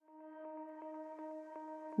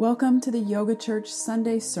Welcome to the Yoga Church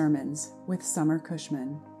Sunday Sermons with Summer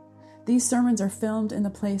Cushman. These sermons are filmed in the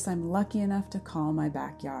place I'm lucky enough to call my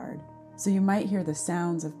backyard, so you might hear the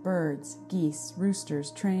sounds of birds, geese,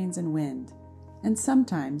 roosters, trains, and wind, and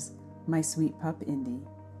sometimes my sweet pup Indy.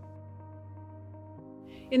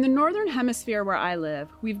 In the Northern Hemisphere where I live,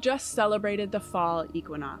 we've just celebrated the fall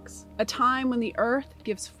equinox, a time when the earth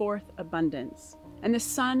gives forth abundance, and the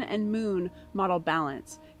sun and moon model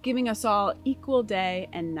balance, giving us all equal day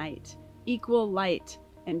and night, equal light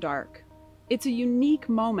and dark. It's a unique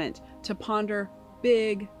moment to ponder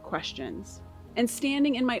big questions. And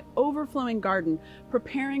standing in my overflowing garden,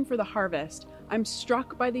 preparing for the harvest, I'm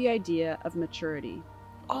struck by the idea of maturity.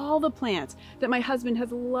 All the plants that my husband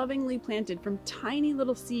has lovingly planted from tiny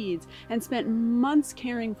little seeds and spent months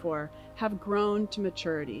caring for have grown to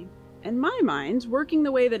maturity. And my mind, working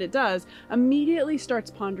the way that it does, immediately starts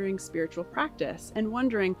pondering spiritual practice and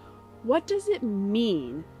wondering, what does it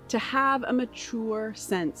mean to have a mature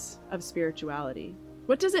sense of spirituality?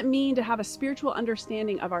 What does it mean to have a spiritual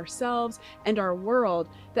understanding of ourselves and our world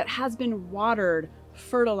that has been watered,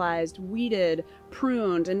 fertilized, weeded,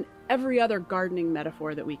 pruned, and every other gardening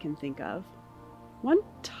metaphor that we can think of? One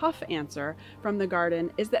tough answer from the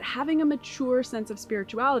garden is that having a mature sense of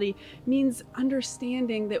spirituality means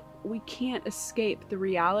understanding that we can't escape the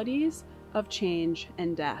realities of change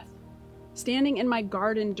and death. Standing in my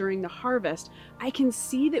garden during the harvest, I can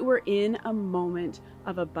see that we're in a moment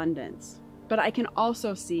of abundance, but I can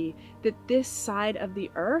also see that this side of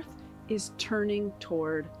the earth is turning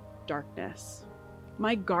toward darkness.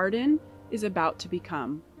 My garden is about to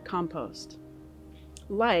become compost.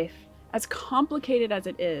 Life, as complicated as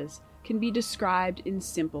it is, can be described in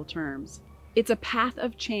simple terms. It's a path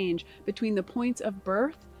of change between the points of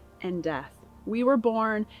birth and death. We were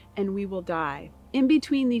born and we will die. In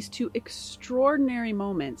between these two extraordinary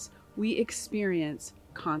moments, we experience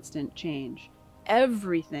constant change.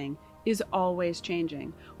 Everything is always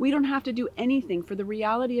changing. We don't have to do anything for the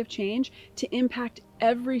reality of change to impact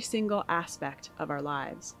every single aspect of our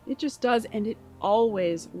lives. It just does, and it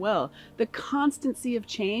always will. The constancy of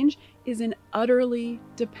change is an utterly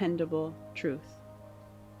dependable truth.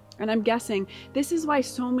 And I'm guessing this is why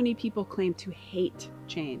so many people claim to hate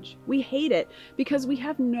change. We hate it because we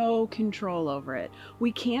have no control over it.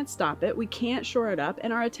 We can't stop it, we can't shore it up,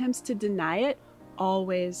 and our attempts to deny it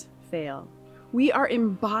always fail. We are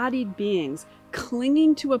embodied beings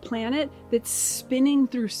clinging to a planet that's spinning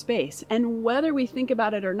through space. And whether we think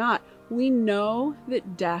about it or not, we know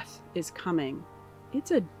that death is coming.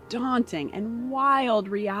 It's a daunting and wild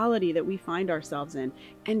reality that we find ourselves in,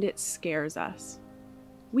 and it scares us.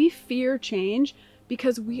 We fear change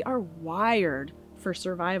because we are wired for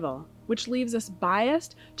survival, which leaves us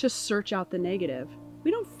biased to search out the negative. We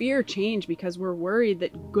don't fear change because we're worried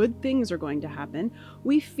that good things are going to happen.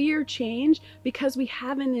 We fear change because we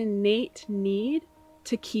have an innate need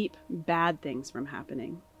to keep bad things from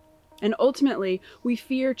happening. And ultimately, we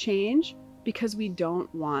fear change because we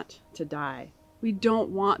don't want to die. We don't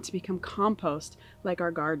want to become compost like our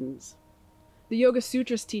gardens. The Yoga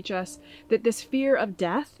Sutras teach us that this fear of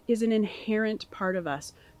death is an inherent part of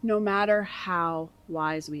us, no matter how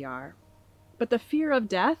wise we are. But the fear of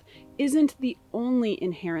death isn't the only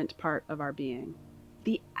inherent part of our being.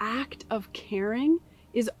 The act of caring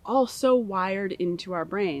is also wired into our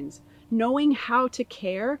brains. Knowing how to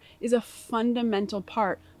care is a fundamental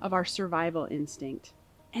part of our survival instinct.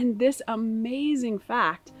 And this amazing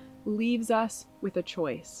fact leaves us with a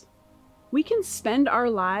choice. We can spend our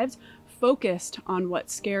lives focused on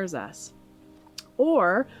what scares us,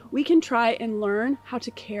 or we can try and learn how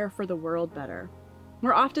to care for the world better.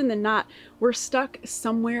 More often than not, we're stuck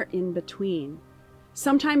somewhere in between.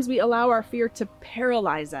 Sometimes we allow our fear to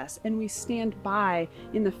paralyze us and we stand by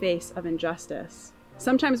in the face of injustice.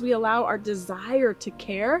 Sometimes we allow our desire to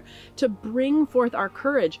care to bring forth our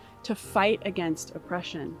courage to fight against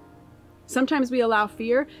oppression. Sometimes we allow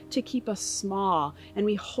fear to keep us small and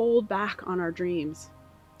we hold back on our dreams.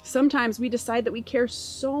 Sometimes we decide that we care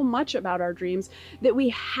so much about our dreams that we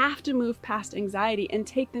have to move past anxiety and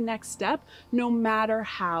take the next step, no matter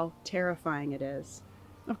how terrifying it is.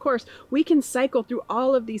 Of course, we can cycle through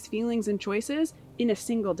all of these feelings and choices in a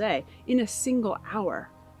single day, in a single hour.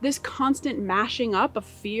 This constant mashing up of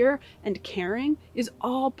fear and caring is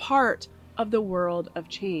all part of the world of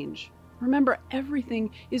change. Remember, everything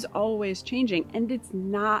is always changing, and it's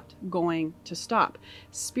not going to stop.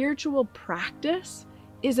 Spiritual practice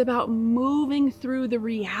is about moving through the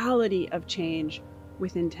reality of change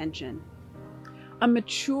with intention. A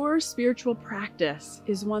mature spiritual practice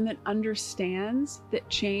is one that understands that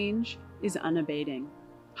change is unabating.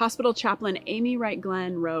 Hospital chaplain Amy Wright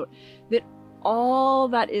Glenn wrote that all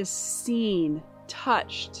that is seen,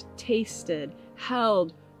 touched, tasted,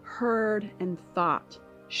 held, heard, and thought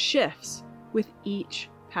shifts with each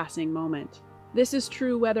passing moment. This is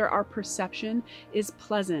true whether our perception is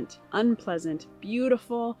pleasant, unpleasant,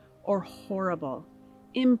 beautiful, or horrible.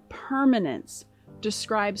 Impermanence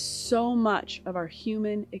describes so much of our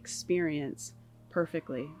human experience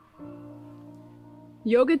perfectly.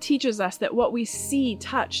 Yoga teaches us that what we see,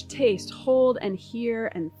 touch, taste, hold, and hear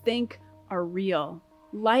and think are real.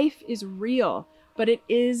 Life is real, but it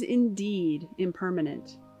is indeed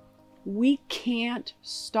impermanent. We can't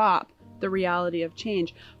stop the reality of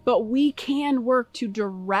change, but we can work to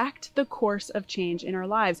direct the course of change in our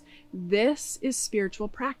lives. This is spiritual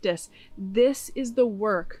practice. This is the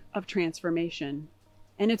work of transformation.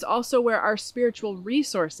 And it's also where our spiritual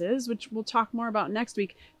resources, which we'll talk more about next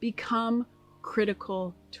week, become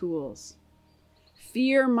critical tools.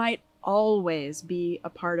 Fear might always be a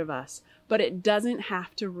part of us, but it doesn't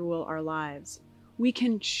have to rule our lives. We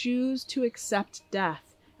can choose to accept death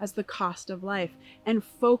as the cost of life and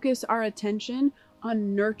focus our attention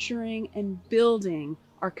on nurturing and building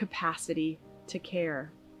our capacity to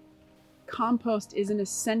care. Compost is an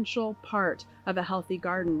essential part of a healthy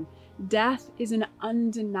garden. Death is an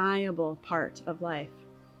undeniable part of life.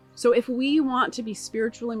 So if we want to be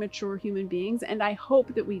spiritually mature human beings, and I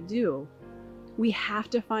hope that we do, we have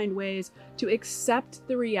to find ways to accept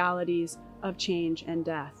the realities of change and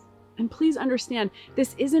death. And please understand,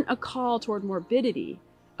 this isn't a call toward morbidity.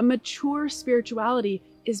 A mature spirituality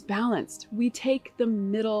is balanced. We take the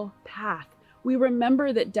middle path. We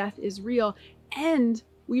remember that death is real, and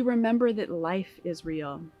we remember that life is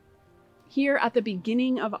real. Here at the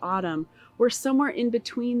beginning of autumn, we're somewhere in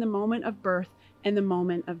between the moment of birth and the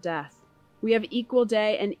moment of death. We have equal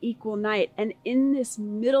day and equal night, and in this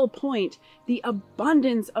middle point, the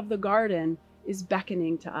abundance of the garden is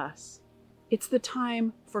beckoning to us. It's the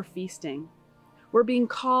time for feasting. We're being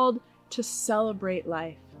called to celebrate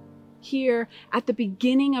life. Here, at the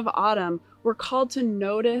beginning of autumn, we're called to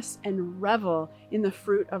notice and revel in the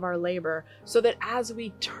fruit of our labor, so that as we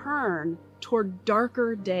turn toward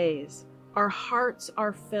darker days, our hearts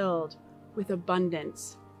are filled with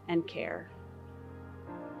abundance and care.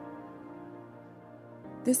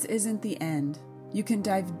 This isn't the end. You can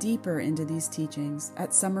dive deeper into these teachings at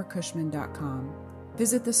summercushman.com.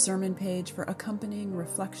 Visit the sermon page for accompanying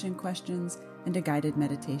reflection questions and a guided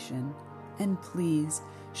meditation. And please,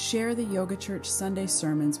 share the Yoga Church Sunday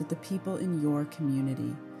sermons with the people in your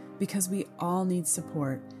community, because we all need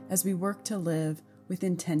support as we work to live with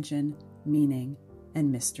intention, meaning,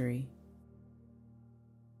 and mystery.